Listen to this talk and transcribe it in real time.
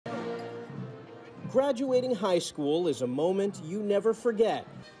Graduating high school is a moment you never forget.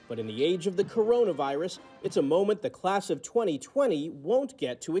 But in the age of the coronavirus, it's a moment the class of 2020 won't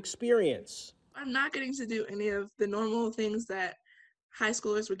get to experience. I'm not getting to do any of the normal things that high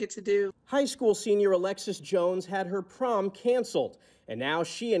schoolers would get to do. High school senior Alexis Jones had her prom canceled, and now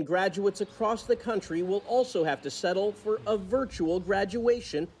she and graduates across the country will also have to settle for a virtual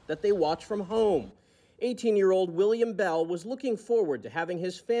graduation that they watch from home. 18-year-old William Bell was looking forward to having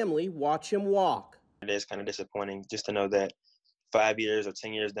his family watch him walk. It is kind of disappointing just to know that 5 years or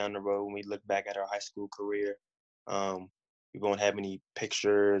 10 years down the road, when we look back at our high school career, we won't have any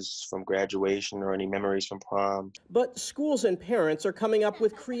pictures from graduation or any memories from prom. But schools and parents are coming up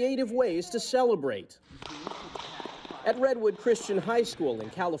with creative ways to celebrate. At Redwood Christian High School in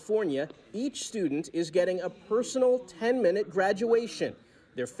California, each student is getting a personal 10-minute graduation.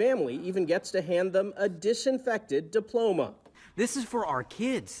 Their family even gets to hand them a disinfected diploma. This is for our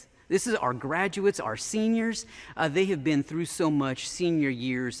kids. This is our graduates, our seniors. They have been through so much. Senior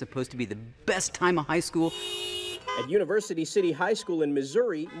year is supposed to be the best time of high school. At University City High School in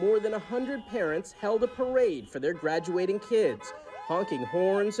Missouri, more than 100 parents held a parade for their graduating kids, honking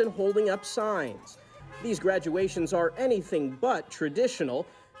horns and holding up signs. These graduations are anything but traditional,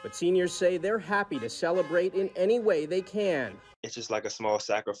 but seniors say they're happy to celebrate in any way they can. It's just like a small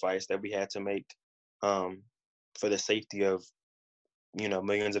sacrifice that we had to make for the safety of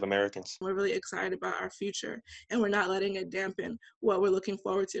millions of Americans. We're really excited about our future, and we're not letting it dampen what we're looking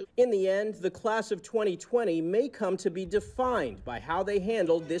forward to. In the end, the class of 2020 may come to be defined by how they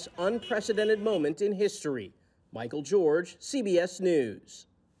handled this unprecedented moment in history. Michael George, CBS News.